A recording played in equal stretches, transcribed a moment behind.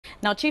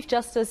Now, Chief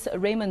Justice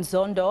Raymond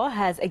Zondo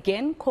has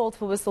again called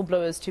for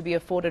whistleblowers to be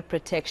afforded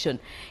protection.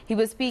 He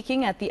was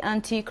speaking at the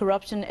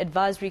Anti-Corruption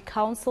Advisory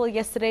Council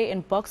yesterday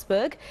in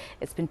Boksburg.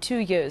 It's been 2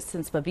 years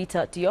since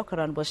Babita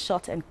Deokaran was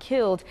shot and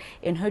killed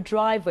in her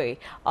driveway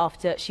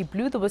after she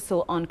blew the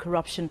whistle on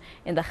corruption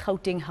in the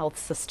Gauteng health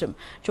system.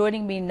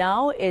 Joining me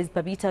now is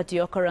Babita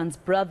Deokaran's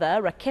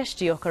brother, Rakesh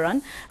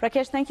Deokaran.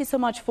 Rakesh, thank you so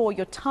much for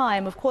your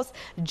time. Of course,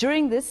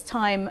 during this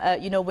time,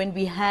 when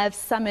we have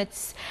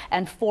summits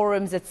and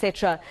forums,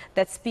 etc.,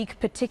 that speak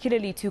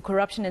particularly to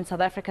corruption in South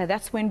Africa,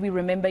 that's when we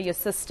remember your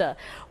sister.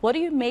 What do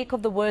you make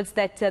of the words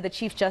that the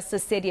Chief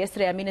Justice said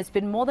yesterday? I mean, it's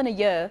been more than a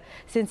year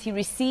since he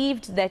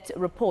received that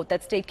report,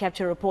 that state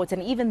capture report,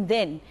 and even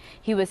then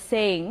he was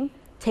saying,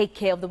 take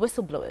care of the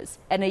whistleblowers.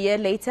 And a year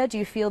later, do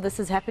you feel this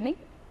is happening?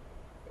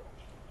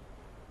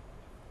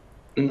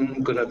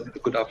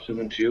 Good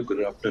afternoon to you,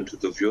 good afternoon to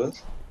the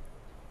viewers.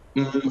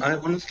 I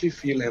honestly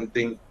feel and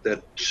think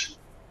that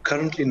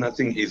currently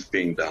nothing is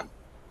being done.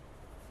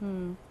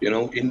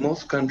 In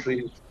most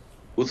countries,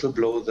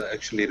 whistleblowers are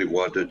actually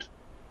rewarded.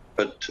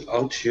 But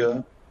out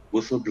here,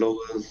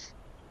 whistleblowers,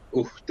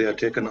 they are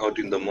taken out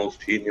in the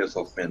most heinous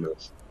of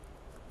manners.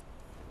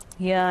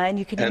 Yeah, and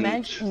you can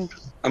imagine.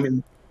 I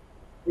mean,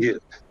 yes,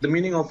 the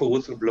meaning of a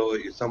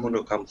whistleblower is someone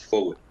who comes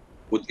forward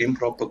with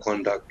improper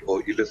conduct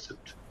or illicit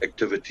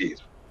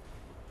activities.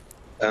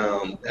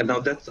 And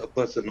now that's a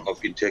person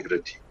of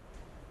integrity.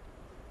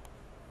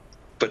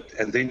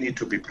 And they need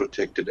to be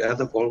protected. As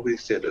I've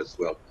always said as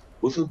well,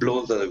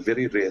 whistleblowers are a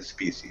very rare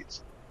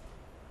species.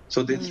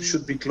 So they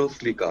should be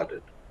closely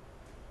guarded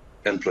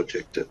and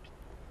protected.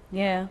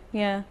 Yeah.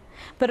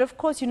 But of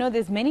course,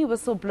 there's many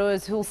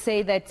whistleblowers who'll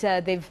say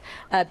that they've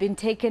been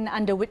taken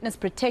under witness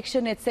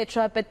protection,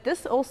 etc. But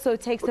this also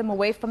takes them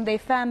away from their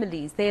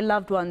families, their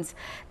loved ones,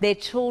 their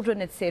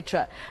children,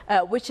 etc.,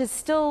 which is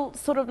still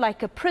sort of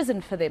like a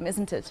prison for them,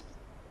 isn't it?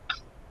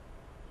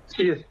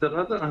 Yes, the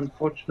rather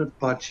unfortunate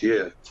part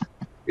here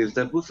is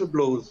that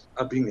whistleblowers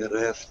are being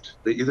harassed.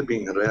 They're either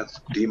being harassed,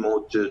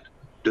 demoted,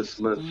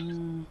 dismissed,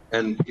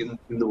 and in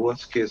the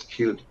worst case,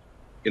 killed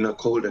in a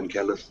cold and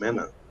callous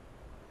manner.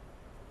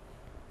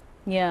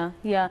 Yeah.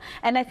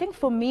 And I think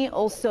for me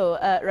also,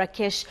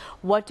 Rakesh,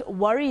 what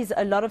worries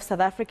a lot of South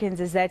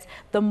Africans is that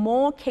the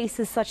more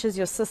cases such as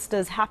your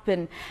sister's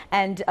happen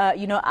and,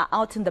 are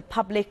out in the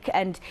public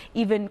and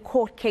even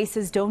court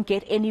cases don't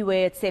get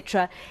anywhere,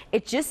 etc.,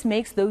 it just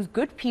makes those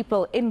good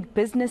people in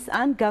business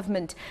and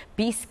government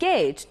be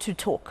scared to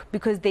talk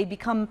because they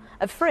become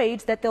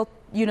afraid that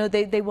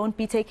they won't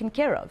be taken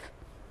care of.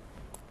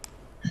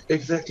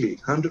 Exactly,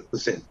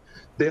 100%.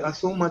 There are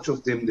so much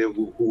of them there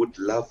who would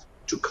love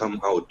to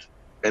come out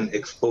and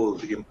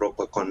expose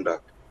improper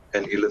conduct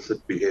and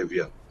illicit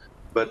behavior.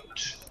 But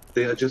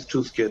they are just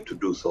too scared to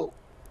do so.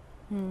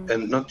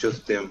 And not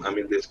just them, I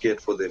mean, they're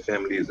scared for their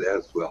families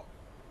as well.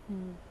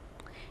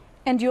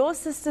 And your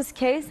sister's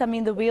case, I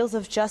mean, the wheels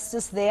of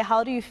justice there,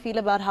 how do you feel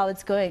about how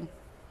it's going?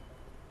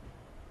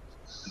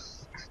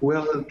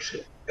 Well,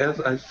 as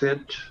I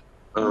said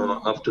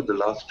after the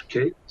last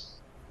case,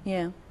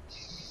 that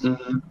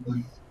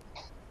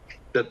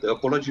the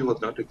apology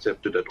was not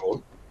accepted at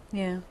all.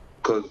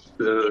 Because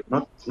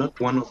not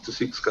one of the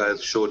 6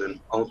 guys showed an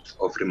ounce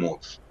of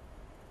remorse.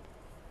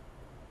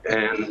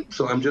 And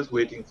so I'm just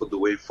waiting for the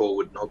way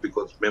forward now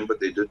because remember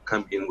they did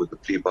come in with the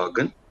plea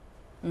bargain.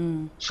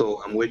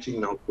 So I'm waiting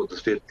now for the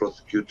state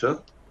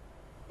prosecutor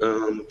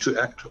to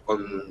act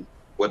on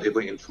whatever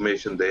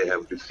information they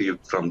have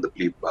received from the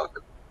plea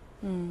bargain.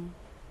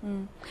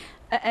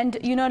 And,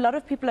 a lot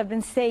of people have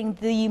been saying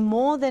the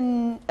more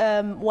than,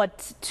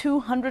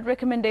 200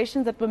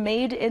 recommendations that were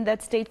made in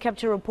that state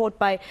capture report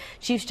by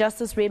Chief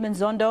Justice Raymond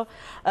Zondo,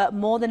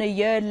 more than a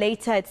year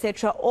later,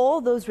 etc.,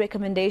 all those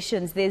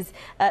recommendations, there's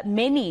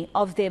many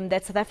of them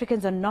that South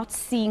Africans are not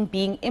seeing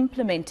being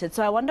implemented.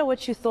 So I wonder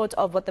what you thought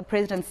of what the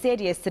President said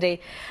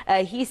yesterday.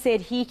 He said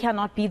he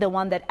cannot be the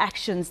one that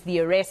actions the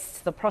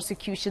arrests, the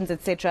prosecutions,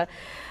 etc.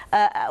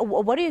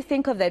 What do you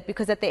think of that?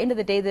 Because at the end of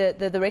the day,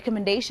 the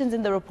recommendations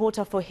in the report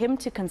are for him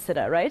to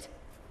consider, right?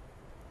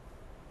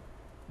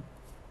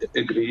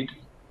 Agreed.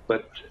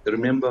 But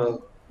remember,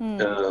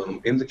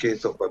 in the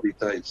case of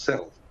Babita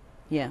itself,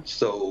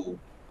 so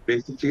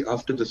basically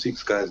after the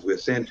 6 guys were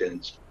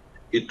sentenced,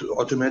 it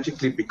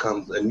automatically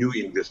becomes a new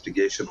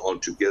investigation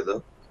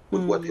altogether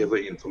with whatever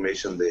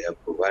information they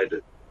have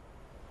provided.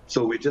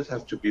 So we just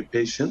have to be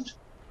patient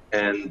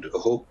and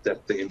hope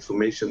that the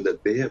information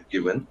that they have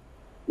given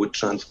would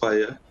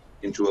transpire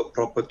into a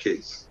proper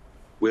case,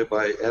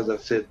 whereby, as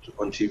I've said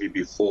on TV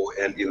before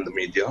and in the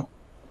media,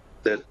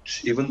 that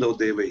even though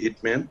they were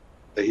hitmen,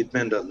 the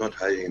hitman does not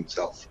hire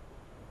himself.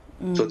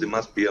 So there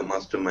must be a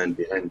mastermind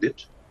behind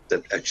it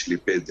that actually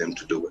paid them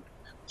to do it.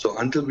 So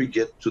until we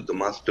get to the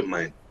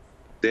mastermind,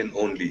 then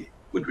only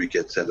would we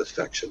get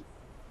satisfaction.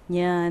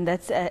 Yeah, and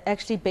that's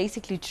actually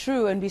basically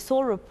true. And we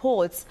saw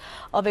reports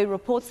of a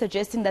report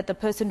suggesting that the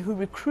person who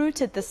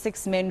recruited the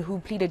 6 men who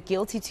pleaded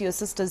guilty to your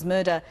sister's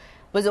murder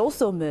was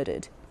also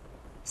murdered.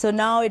 So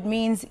now it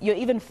means you're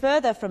even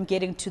further from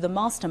getting to the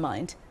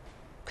mastermind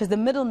because the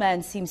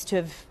middleman seems to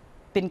have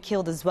been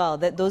killed as well.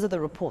 Those are the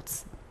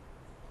reports.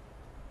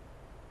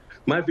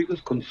 My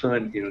biggest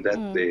concern in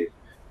that day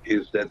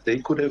is that they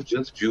could have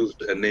just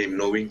used a name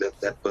knowing that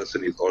that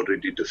person is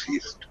already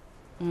deceased.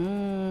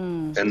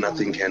 And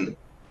nothing can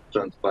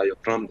transpire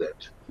from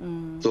that.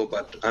 So,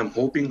 but I'm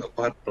hoping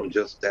apart from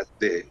just that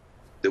day,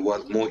 there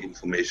was more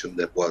information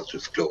that was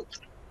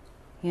disclosed.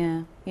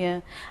 Yeah,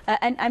 yeah.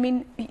 And I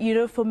mean, you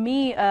know, for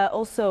me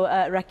also,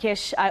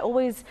 Rakesh, I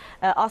always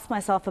ask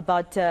myself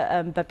about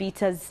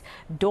Babita's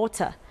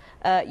daughter.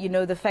 You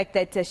know, the fact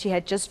that she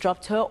had just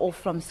dropped her off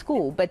from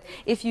school. But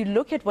if you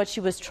look at what she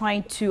was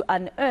trying to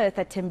unearth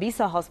at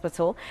Tembisa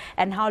Hospital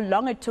and how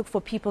long it took for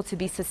people to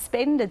be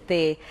suspended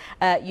there,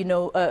 you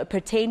know,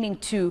 pertaining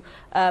to,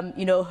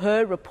 you know,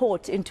 her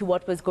report into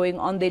what was going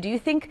on there, do you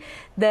think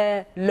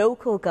the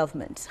local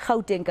government,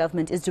 Gauteng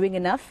government, is doing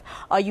enough?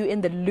 Are you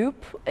in the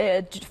loop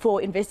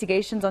for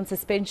investigations on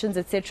suspensions,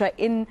 etc.,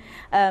 in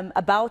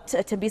about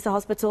Tembisa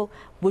Hospital?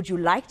 Would you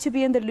like to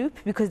be in the loop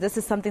because this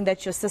is something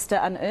that your sister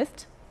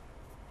unearthed?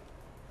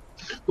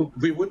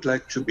 We would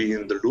like to be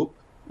in the loop,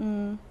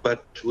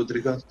 but with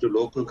regards to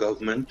local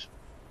government,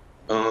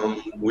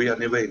 we are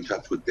never in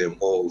touch with them,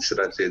 or should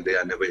I say they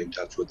are never in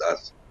touch with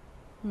us.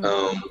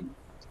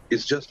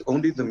 It's just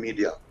only the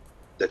media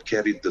that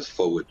carried this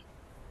forward.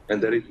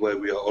 And that is why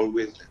we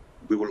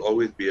will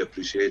always be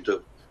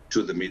appreciative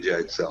to the media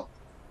itself.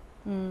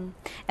 And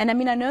I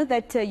mean, I know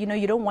that, you know,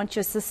 you don't want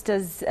your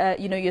sister's,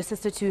 you know, your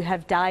sister to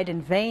have died in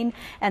vain.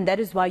 And that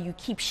is why you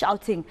keep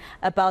shouting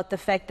about the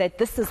fact that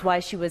this is why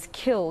she was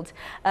killed.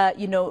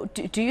 You know,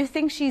 do you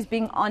think she's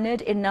being honored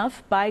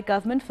enough by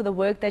government for the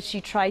work that she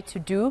tried to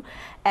do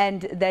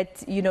and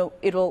that, you know,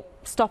 it'll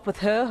stop with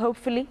her,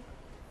 hopefully?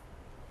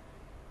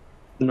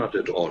 Not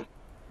at all.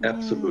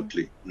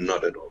 Absolutely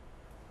not at all.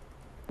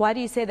 Why do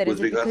you say that? Is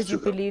it because you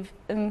believe,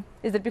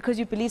 is it because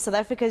you believe South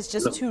Africa is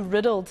just too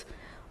riddled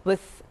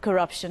with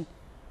corruption,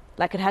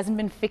 like it hasn't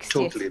been fixed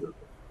yet?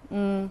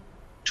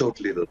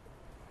 Totally.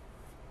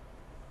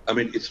 I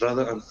mean, it's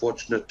rather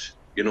unfortunate,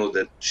 you know,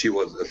 that she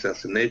was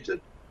assassinated,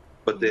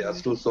 but there are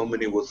still so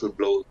many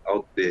whistleblowers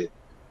out there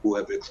who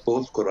have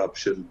exposed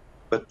corruption,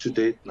 but to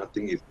date,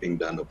 nothing is being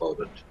done about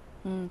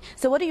it.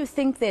 So what do you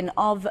think then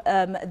of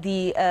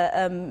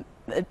the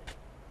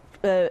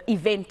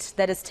event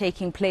that is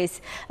taking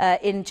place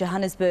in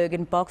Johannesburg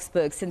and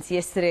Boksburg since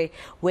yesterday,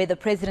 where the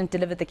president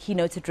delivered the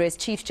keynote address?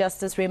 Chief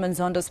Justice Raymond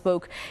Zondo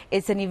spoke.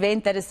 It's an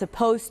event that is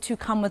supposed to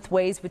come with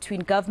ways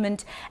between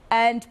government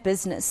and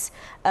business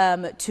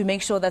to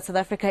make sure that South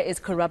Africa is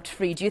corrupt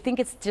free. Do you think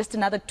it's just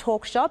another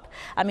talk shop?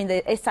 I mean,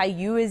 the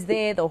SIU is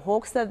there, the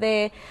Hawks are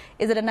there.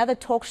 Is it another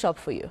talk shop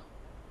for you?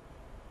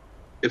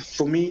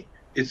 For me,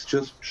 it's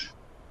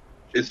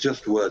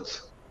just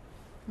words.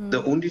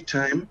 The only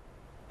time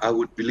I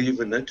would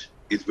believe in it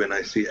is when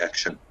I see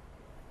action.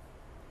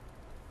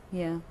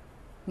 Yeah.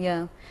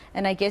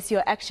 And I guess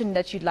your action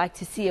that you'd like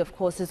to see, of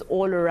course, is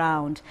all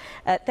around.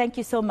 Thank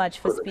you so much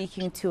for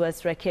speaking to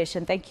us, Rakesh,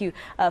 and thank you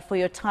for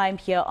your time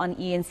here on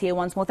eNCA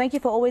once more. Thank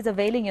you for always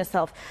availing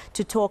yourself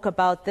to talk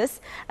about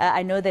this.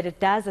 I know that it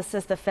does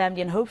assist the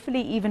family and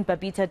hopefully even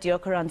Babita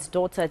Deokaran's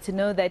daughter to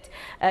know that,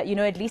 you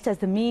know, at least as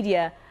the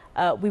media,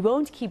 we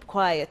won't keep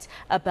quiet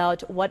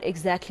about what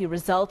exactly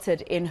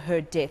resulted in her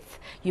death.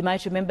 You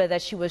might remember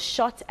that she was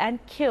shot and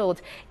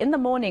killed in the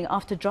morning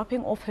after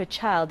dropping off her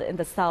child in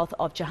the south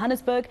of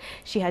Johannesburg.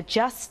 She had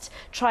just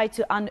tried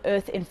to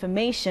unearth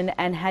information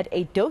and had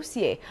a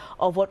dossier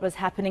of what was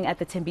happening at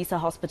the Tembisa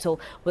Hospital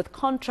with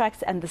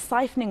contracts and the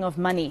siphoning of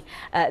money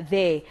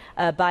there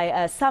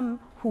by some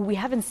who we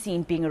haven't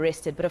seen being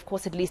arrested. But of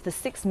course, at least the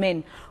 6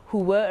 men who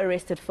were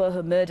arrested for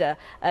her murder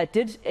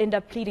did end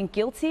up pleading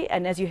guilty.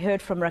 And as you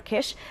heard from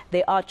Rakesh,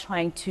 they are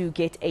trying to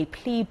get a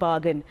plea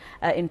bargain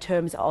in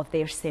terms of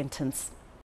their sentence.